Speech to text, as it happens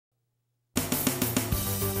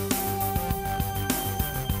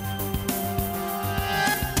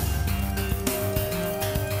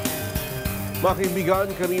Mga kaibigan,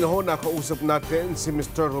 kanina ho nakausap natin si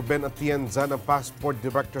Mr. Ruben Atienza ng Passport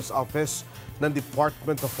Director's Office ng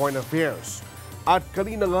Department of Foreign Affairs. At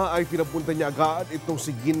kanina nga ay pinapunta niya agad itong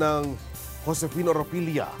si Ginang Josefino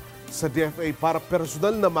Rapilla sa DFA para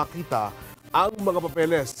personal na makita ang mga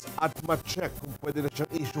papeles at ma-check kung pwede na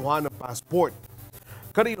siyang isyuhan ng passport.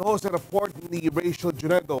 Kanina ho sa report ni Rachel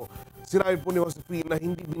Junedo, sinabi po ni Josefina na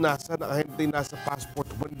hindi binasa ng ahente na sa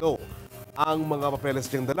passport window ang mga papeles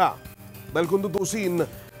niyang dala. Dahil kung tutusin,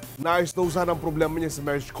 nais daw sana ang problema niya sa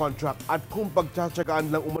marriage contract at kung pagtsatsagaan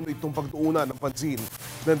lang umano itong pagtuunan ng pansin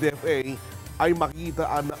ng DFA ay makikita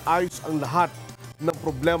na ayos ang lahat ng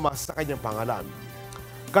problema sa kanyang pangalan.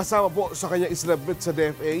 Kasama po sa kanyang isinabit sa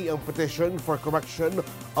DFA ang petition for correction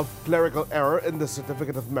of clerical error in the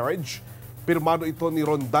certificate of marriage. Pirmado ito ni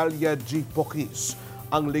Rondalia G. Pokis,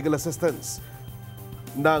 ang legal assistance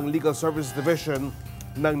ng Legal Services Division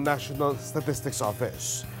ng National Statistics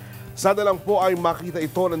Office. Sana lang po ay makita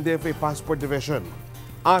ito ng DFA Passport Division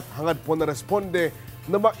at hangad po na Responde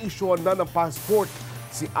na ma-issuean na ng passport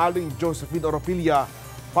si Aling Josephine Rapilla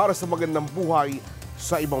para sa magandang buhay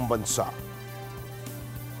sa ibang bansa.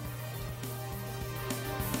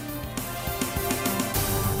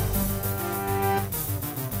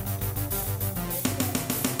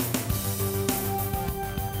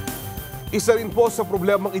 Isa rin po sa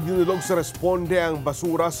problemang idinulog sa Responde ang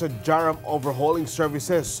basura sa Jaram Overhauling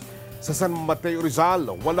Services sa San Mateo, Rizal.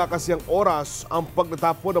 Wala kasi ang oras ang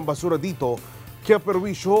pagtatapon ng basura dito, kaya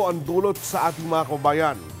perwisyo ang dulot sa ating mga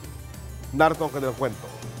kababayan. Narito ang kanilang kwento.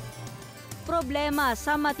 Problema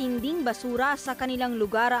sa matinding basura sa kanilang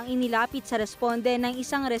lugar ang inilapit sa Responde ng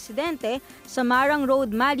isang residente sa Marang Road,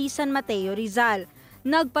 Mali, San Mateo, Rizal.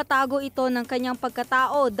 Nagpatago ito ng kanyang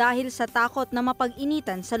pagkatao dahil sa takot na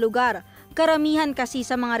mapag-initan sa lugar. Karamihan kasi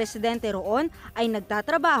sa mga residente roon ay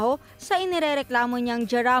nagtatrabaho sa inirereklamo niyang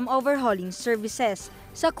Jaram Overhauling Services.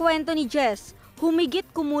 Sa kwento ni Jess, humigit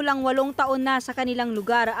kumulang 8 taon na sa kanilang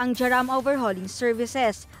lugar ang Jaram Overhauling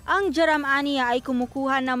Services. Ang Jaram aniya ay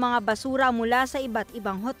kumukuha ng mga basura mula sa iba't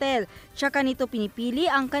ibang hotel, tsaka nito pinipili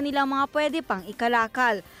ang kanilang mga pwede pang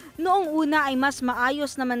ikalakal. Noong una ay mas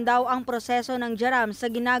maayos naman daw ang proseso ng Jaram sa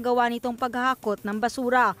ginagawa nitong paghahakot ng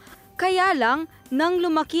basura. Kaya lang, nang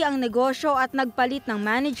lumaki ang negosyo at nagpalit ng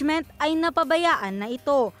management ay napabayaan na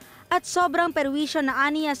ito. At sobrang perwisyo na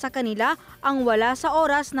aniya sa kanila ang wala sa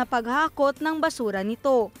oras na paghahakot ng basura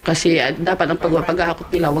nito. Kasi dapat ang paghahakot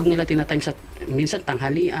nila, wag nila tinatime sa minsan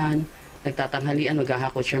tanghalian, nagtatanghalian,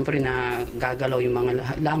 maghahakot. Siyempre na gagalaw yung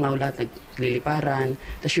mga langaw, lahat nagliliparan,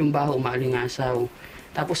 tapos yung baho umaalingasaw.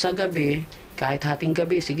 Tapos sa gabi, kahit hating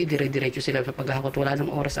gabi, sige, dire-diretso sila sa paghahakot. Wala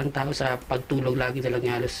ng oras ang tao sa pagtulog, lagi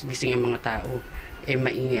talagang halos gising ang mga tao.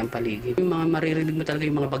 Maingay ang paligid. Yung mga maririnig mo talaga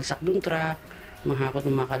yung mga bagsak ng truck, mga hakot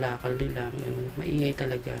ng mga kalakal nila, maingay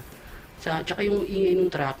talaga. Tsaka yung ingay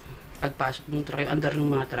ng truck, pagpasok ng truck, yung andar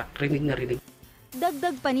ng mga truck, rinig na rinig.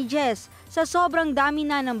 Dagdag pa ni Jess, sa sobrang dami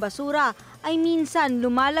na ng basura, ay minsan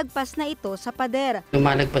lumalagpas na ito sa pader.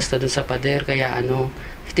 Lumalagpas na doon sa pader, kaya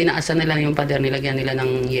tinaasan nila yung pader, nilagyan nila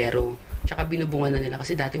ng yero. Tsaka binubungan na nila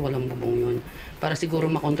kasi dati walang bubong yun. Para siguro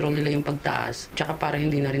makontrol nila yung pagtaas, tsaka para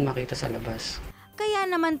hindi na rin makita sa labas. Kaya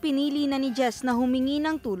naman pinili na ni Jess na humingi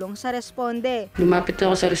ng tulong sa Responde. Lumapit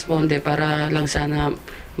ako sa Responde para lang sana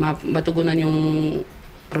matugunan yung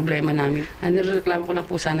problema namin. Inirereklamo ko lang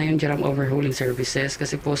po sana yung Jaram Overhauling Services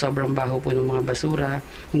kasi po sobrang baho po ng mga basura.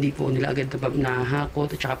 Hindi po nila agad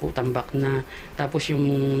nahakot at saka po tambak na. Tapos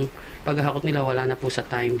yung paghahakot nila wala na po sa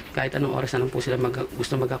time. Kahit anong oras na lang po sila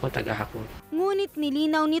gusto maghakot, tagahakot. Ngunit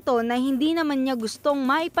nilinaw nito na hindi naman niya gustong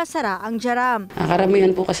maipasara ang Jaram.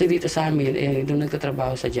 Karamihan po kasi dito sa amin, doon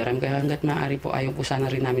nagtatrabaho sa Jaram. Kaya hanggat maaari po ayaw po sana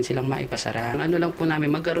rin namin silang maipasara. Ano lang po namin,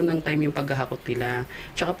 magkaroon ng time yung paghahakot nila.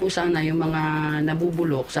 Tsaka po sana yung mga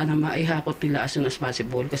nabubulok, sana maihakot nila as soon as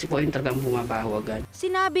possible kasi po yung talagang bumabaho agad.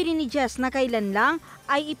 Sinabi rin ni Jess na kailan lang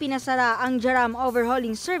ay ipinasara ang Jaram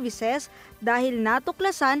Overhauling Services dahil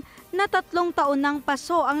natuklasan na 3 taon nang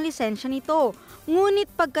paso ang lisensya nito. Ngunit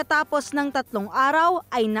pagkatapos ng 3 araw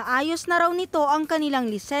ay naayos na raw nito ang kanilang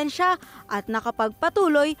lisensya at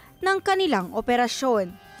nakapagpatuloy ng kanilang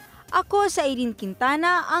operasyon. Ako sa Irene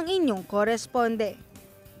Quintana, ang inyong koresponde.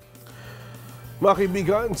 Mga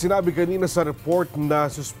kaibigan, sinabi kanina sa report na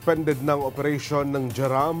suspended ng operasyon ng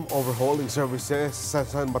Jaram Overhauling Services sa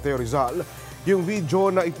San Mateo, Rizal. Yung video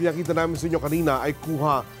na ipinakita namin sa inyo kanina ay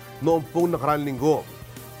kuha noong pong nakaraang linggo.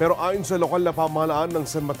 Pero ayon sa lokal na pamahalaan ng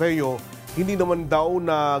San Mateo, hindi naman daw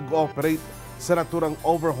nag-ooperate sa naturang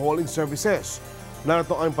overhauling services.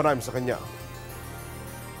 Narito ang panayam sa kanya.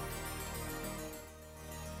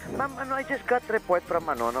 Ma'am, I just got report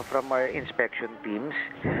from from our inspection teams.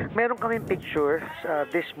 Meron kaming pictures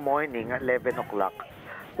this morning at 11 o'clock.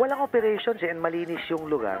 Walang operations and malinis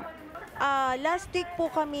yung lugar. Last week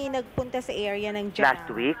po kami nagpunta sa area ng Jam. Last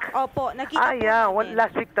week? Opo, nakita po yeah. namin.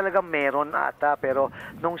 Last week talaga meron ata. Pero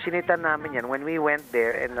nung sinita namin yan, when we went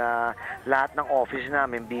there and lahat ng office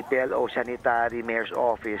namin, BPLO, Sanitary, Mayor's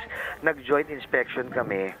Office, nag-joint inspection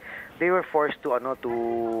kami. They were forced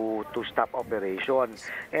to stop operations.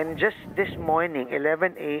 And just this morning,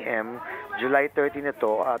 11 a.m., July 13 na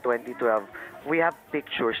to, 2012, we have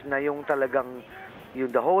pictures na yung talagang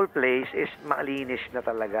the whole place is malinis na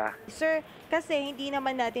talaga. Sir, kasi hindi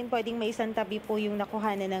naman natin pwedeng may isang tabi po yung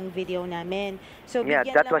nakuhanan ng video namin. So, Yeah,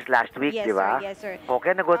 bigyan that lang... was last week, yes, di ba? Sir, yes, sir.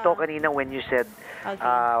 Okay, nagoto kanina when you said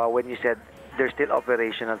Okay. they're still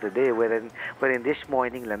operational today, wherein this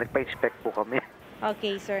morning lang, nagpa-inspect po kami.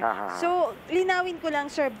 Okay, sir. Aha. So, linawin ko lang,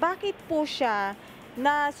 sir, bakit po siya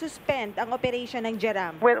na-suspend ang operation ng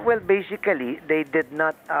Jaram? Well, basically, they did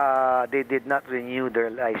not renew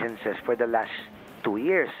their licenses for the last 2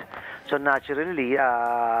 years. So naturally,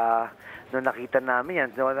 nung nakita namin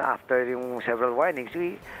yan, so after yung several warnings,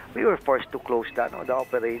 we were forced to close the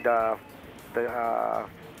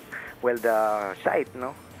site,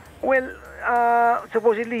 no? Well,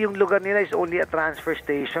 supposedly yung lugar nila is only a transfer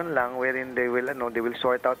station lang wherein they will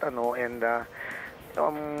sort out and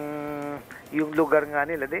yung lugar nga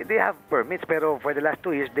nila, they have permits pero for the last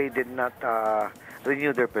 2 years they did not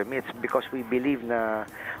renew their permits because we believe na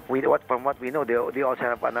from what we know, they also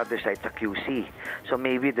have another site sa QC. So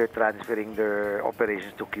maybe they're transferring their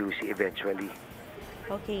operations to QC eventually.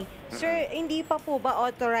 Okay. Sir, hindi pa po ba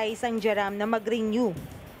authorized ang Jaram na mag-renew?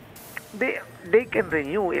 They can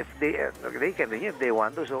renew if they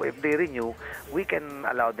want to. So if they renew, we can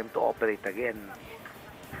allow them to operate again.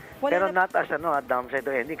 Pero not as a downside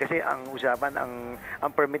to any kasi ang usapan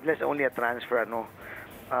ang permit is only a transfer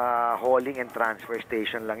hauling and transfer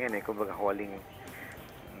station lang yan kumbaga hauling.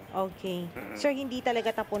 Okay. Sir, hindi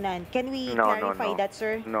talaga tapunan. Can we clarify that,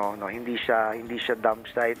 sir? No, hindi siya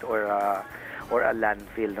dump site or a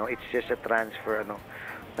landfill, no. It's just a transfer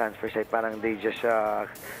site. Parang they just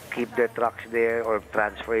keep their trucks there or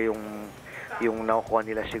transfer yung nakukuha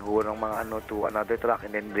nila siguro ng mga to another truck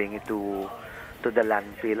and then bring it to the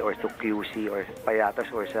landfill or to QC or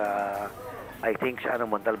Payatas or sa I think sa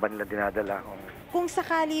Montalban nila dinadala. Kung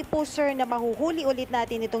sakali po, sir, na mahuhuli ulit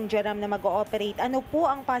natin itong Jaram na mag-ooperate, ano po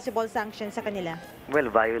ang possible sanction sa kanila?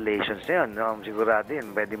 Well, violations na yun. Sigurado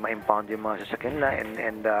yun. Pwede ma-impound yung mga sasakyan nila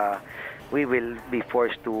and we will be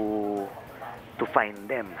forced to fine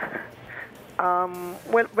them.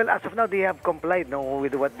 Well, as of now, they have complied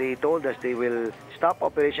with what they told us. They will stop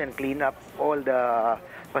operation, clean up all the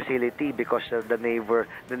facility because the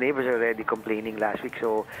neighbors are already complaining last week.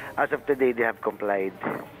 So, as of today, they have complied.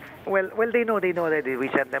 Well, they know already.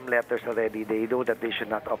 We sent them letters already. They know that they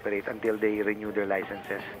should not operate until they renew their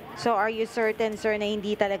licenses. So, are you certain, sir, na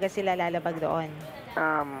hindi talaga sila lalabag doon?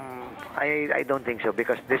 I don't think so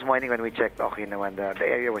because this morning when we checked, okay naman, the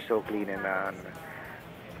area was so clean and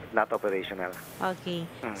not operational. Okay.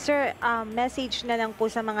 Sir, message na lang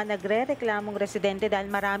po sa mga nagre-reklamong residente dahil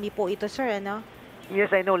marami po ito, sir, ano?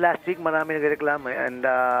 Yes, I know. Last week, marami nagreklamo and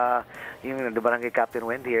yung the barangay captain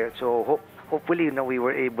went here. So, hopefully, we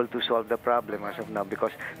were able to solve the problem as of now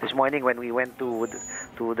because this morning when we went to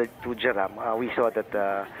Jaram, we saw that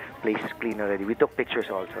the place is clean already. We took pictures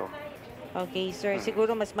also. Okay, sir.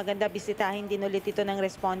 Siguro mas maganda bisitahin din ulit ito ng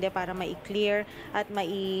Responde para mai-clear at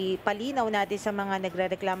maipalinaw natin sa mga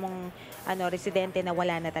nagrereklamong residente na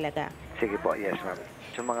wala na talaga. Sige po, yes ma'am.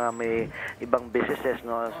 Sa mga may ibang businesses,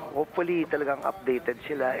 hopefully talagang updated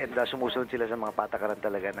sila and sumusunod sila sa mga patakaran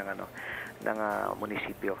talaga ng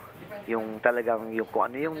munisipyo. Yung talagang kung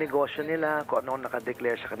ano yung negosyo nila, kung ano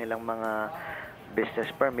nakadeclare sa kanilang mga business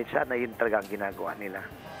permit, sana yun talagang ginagawa nila.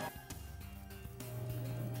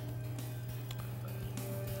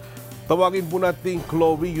 Tawagin po natin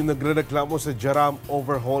Chloe yung nagrereklamo sa Jaram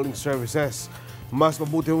Overhauling Services. Mas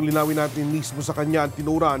mabuti yung linawin natin mismo sa kanya ang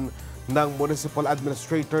tinuran ng Municipal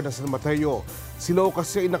Administrator na San Mateo. Sila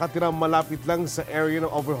kasi ay nakatira malapit lang sa area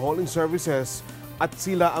ng Overhauling Services at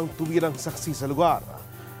sila ang tuwirang saksi sa lugar.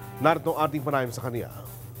 Narito ang ating panayam sa kanya.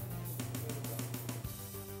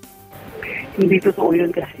 Hindi totoo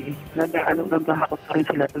yun kasi naghahakot pa rin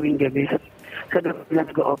sila tuwing gabi sa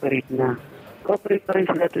nag-ooperate na. Operate pa rin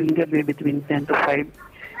sila tuwing gabi between 10 to 5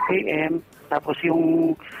 a.m. Tapos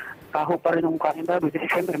yung kaho pa rin ng kain babi. Kasi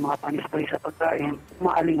siyempre mga panis pa rin sa pagkain.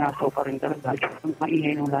 Maalingaso pa rin talaga.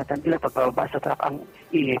 Maingay ng latan nila. Pagbababa sa truck ang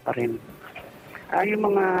ingay pa rin. Yung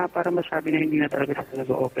mga, para masabi na hindi na talaga sila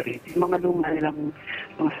nag-ooperate, yung mga luma nilang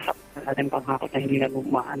mga sasakyan natin panghakot na hindi na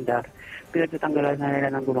umaandar, pinagtatanggalan na nila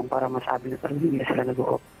ng gulong para masabi na talaga hindi na sila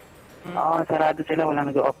nag-ooperate. Sarado sila, wala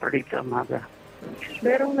nag-ooperate sa umaga.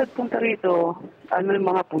 Merong nagpunta rito, yung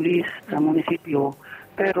mga pulis sa munisipyo,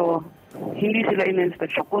 pero hindi sila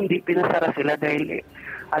in-inspection, kundi pinasara sila dahil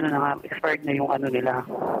expired na yung nila,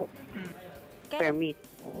 permit.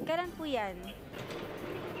 Kailan po yan?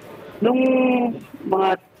 Nung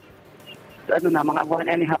mga mga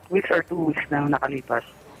 1.5 weeks or 2 weeks na nakalipas.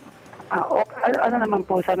 Naman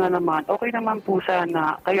po, sana naman, okay naman po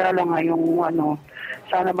sana, kaya lang nga yung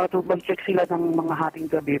sana mag-check sila ng mga hating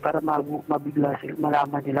gabi para mabigla sila,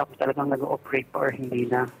 malaman nila kung talagang nag-ooperate pa or hindi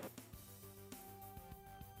na.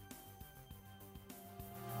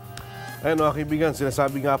 Ayun mga kaibigan,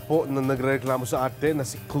 sinasabi nga po na nagrereklamo sa atin na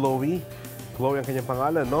si Chloe ang kanyang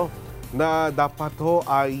pangalan, no? Na dapat ho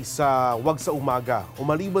ay wag sa umaga.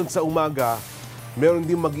 Maliban sa umaga, meron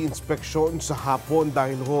din mag-inspeksyon sa hapon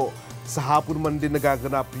dahil ho sa hapon man din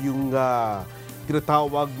nagaganap yung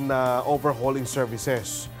tinatawag na overhauling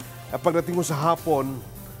services. At pagdating mo sa hapon,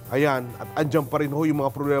 ayan, at andyan pa rin ho yung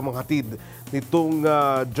mga problemang hatid nitong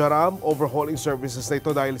Jaram overhauling services na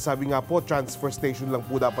ito dahil sabi nga po, transfer station lang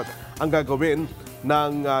po dapat ang gagawin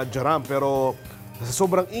ng Jaram. Pero sa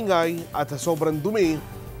sobrang ingay at sa sobrang dumi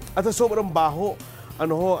at sa sobrang baho,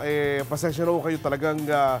 pasensya na ho kayo talagang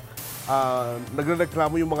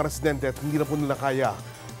nagrereklamo yung mga residente at hindi na po nila kaya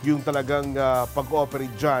yung talagang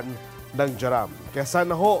pag-ooperate dyan ng Jaram. Kaya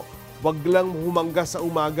sana ho, wag lang humangga sa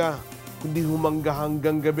umaga, kundi humangga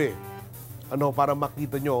hanggang gabi. Para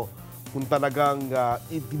makita nyo kung talagang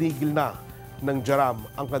itinigil na ng Jaram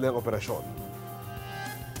ang kanilang operasyon.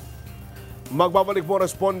 Magbabalik po,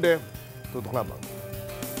 Responde. Tutok lamang.